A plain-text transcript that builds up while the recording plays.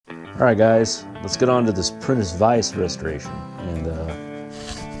Alright guys, let's get on to this Prentiss Vise Restoration. And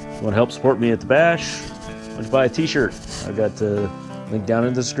if you want to help support me at the bash, why don't you buy a t-shirt? I've got the link down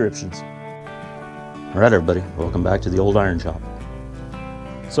in the descriptions. Alright everybody, welcome back to the old iron shop.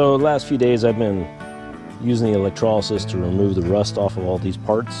 So the last few days I've been using the electrolysis to remove the rust off of all these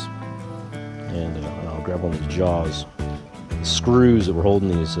parts. And I'll grab one of these jaws. The screws that were holding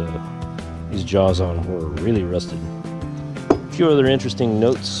these jaws on were really rusted. A few other interesting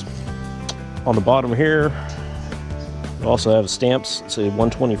notes on the bottom here. We also have stamps that say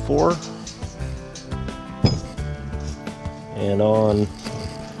 124. And on,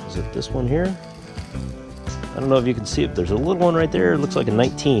 is it this one here? I don't know if you can see it, but there's a little one right there. It looks like a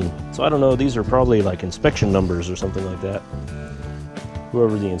 19. So I don't know, these are probably like inspection numbers or something like that.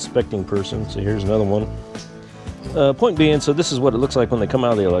 Whoever the inspecting person. So here's another one. Point being, so this is what it looks like when they come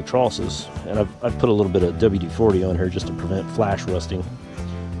out of the electrolysis. And I've put a little bit of WD-40 on here just to prevent flash rusting.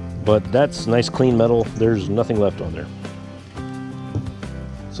 But that's nice clean metal. There's nothing left on there.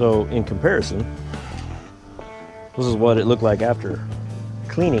 So in comparison, this is what it looked like after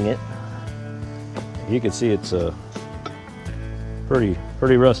cleaning it. You can see it's pretty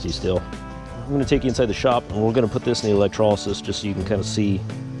rusty still. I'm going to take you inside the shop and we're going to put this in the electrolysis just so you can kind of see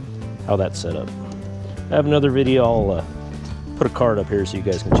how that's set up. I have another video. I'll put a card up here so you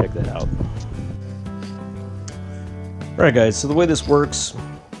guys can check that out. Alright guys, so the way this works,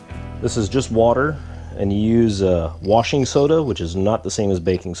 this is just water and you use washing soda, which is not the same as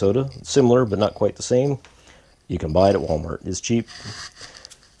baking soda. It's similar but not quite the same. You can buy it at Walmart. It's cheap.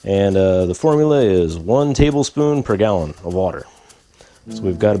 And the formula is 1 tablespoon per gallon of water. So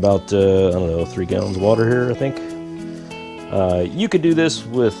we've got about, I don't know, 3 gallons of water here, I think. You could do this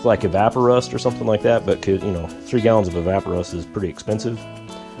with like Evaporust or something like that, but you know, 3 gallons of Evaporust is pretty expensive.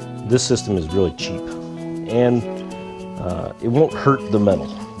 This system is really cheap. And it won't hurt the metal.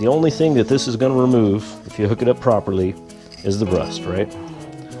 The only thing that this is going to remove, if you hook it up properly, is the rust, right?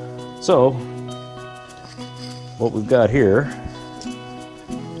 So, what we've got here,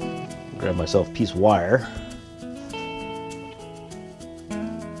 grab myself a piece of wire.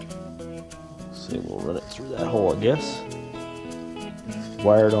 See, we'll run it through that hole, I guess.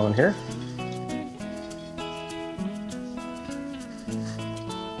 Wire it on here.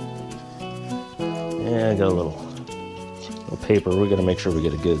 And I got a little paper. We're going to make sure we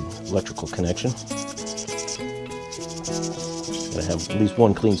get a good electrical connection. Gotta have at least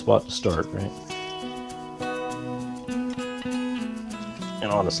one clean spot to start, right?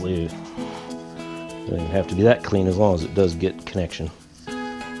 And honestly, it doesn't even have to be that clean as long as it does get connection.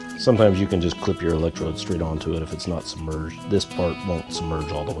 Sometimes you can just clip your electrode straight onto it if it's not submerged. This part won't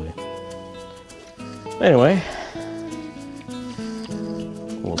submerge all the way. Anyway,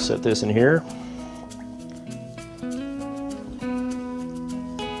 we'll set this in here.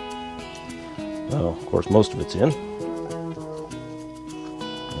 Well, of course, most of it's in.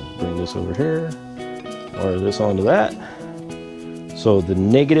 I'll bring this over here, wire this onto that. So the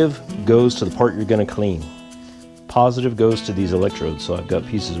negative goes to the part you're going to clean. Positive goes to these electrodes. So I've got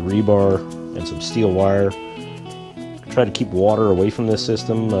pieces of rebar and some steel wire. Try to keep water away from this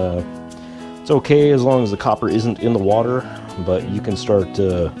system. It's okay as long as the copper isn't in the water, but you can start,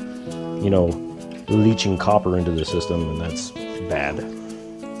 you know, leaching copper into the system, and that's bad.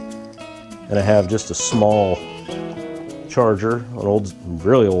 And I have just a small charger, an old,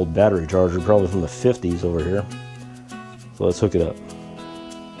 really old battery charger, probably from the 50s over here. So let's hook it up.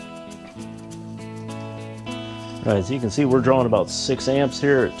 Alright, so you can see we're drawing about 6 amps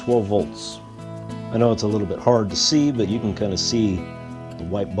here at 12 volts. I know it's a little bit hard to see, but you can kind of see the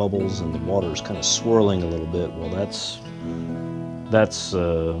white bubbles and the water is kind of swirling a little bit. Well, that's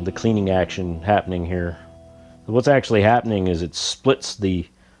the cleaning action happening here. What's actually happening is it splits the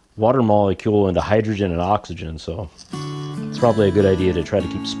water molecule into hydrogen and oxygen, so it's probably a good idea to try to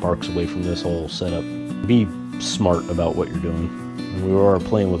keep sparks away from this whole setup. Be smart about what you're doing. And we are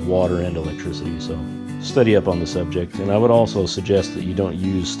playing with water and electricity, so study up on the subject. And I would also suggest that you don't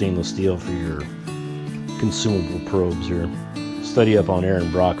use stainless steel for your consumable probes here. Study up on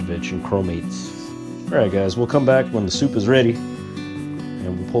Aaron Brockovich and chromates. Alright guys, we'll come back when the soup is ready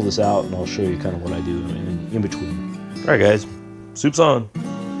and we'll pull this out and I'll show you kind of what I do in between. Alright guys, soup's on.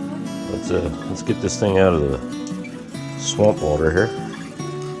 Let's get this thing out of the swamp water here.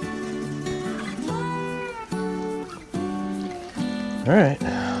 Alright,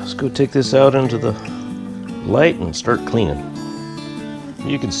 let's go take this out into the light and start cleaning.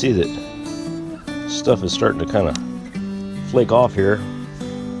 You can see that stuff is starting to kind of flake off here.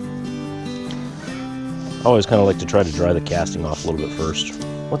 I always kind of like to try to dry the casting off a little bit first.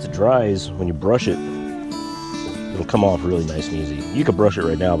 Once it dries, when you brush it, it'll come off really nice and easy. You could brush it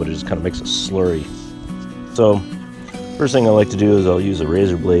right now, but it just kind of makes it slurry. So first thing I like to do is I'll use a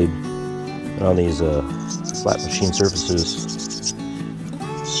razor blade on these flat machine surfaces,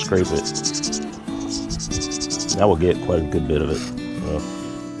 scrape it. That will get quite a good bit of it. I'll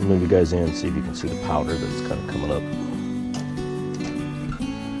move you guys in and see if you can see the powder that's kind of coming up.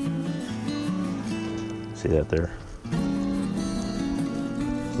 See that there?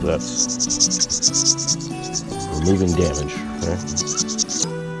 So that's removing damage, right?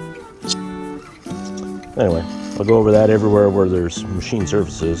 Anyway, I'll go over that everywhere where there's machine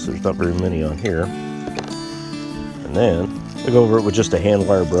surfaces. There's not very many on here. And then I go over it with just a hand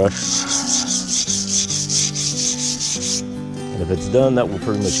wire brush. And if it's done, that will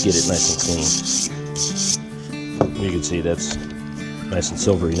pretty much get it nice and clean. You can see that's nice and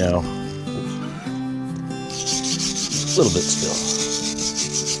silvery now. A little bit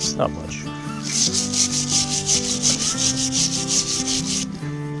still, not much.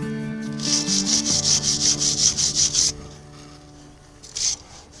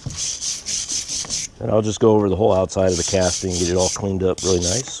 And I'll just go over the whole outside of the casting, get it all cleaned up really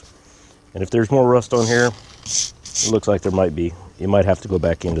nice. And if there's more rust on here, it looks like there might be. You might have to go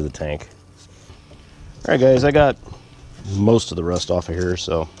back into the tank. All right, guys, I got most of the rust off of here,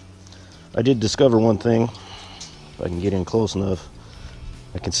 so I did discover one thing. If I can get in close enough,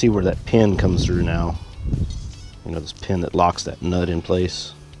 I can see where that pin comes through now. You know, this pin that locks that nut in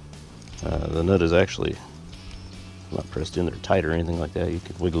place. The nut is actually not pressed in there tight or anything like that. You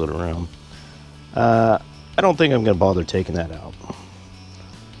can wiggle it around. I don't think I'm going to bother taking that out.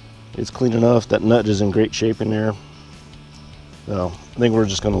 It's clean enough. That nut is in great shape in there. So I think we're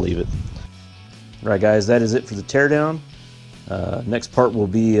just going to leave it. All right, guys, that is it for the teardown. Next part will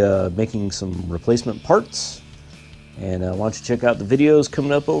be making some replacement parts. And why don't you check out the videos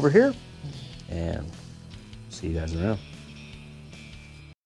coming up over here. And see you guys around.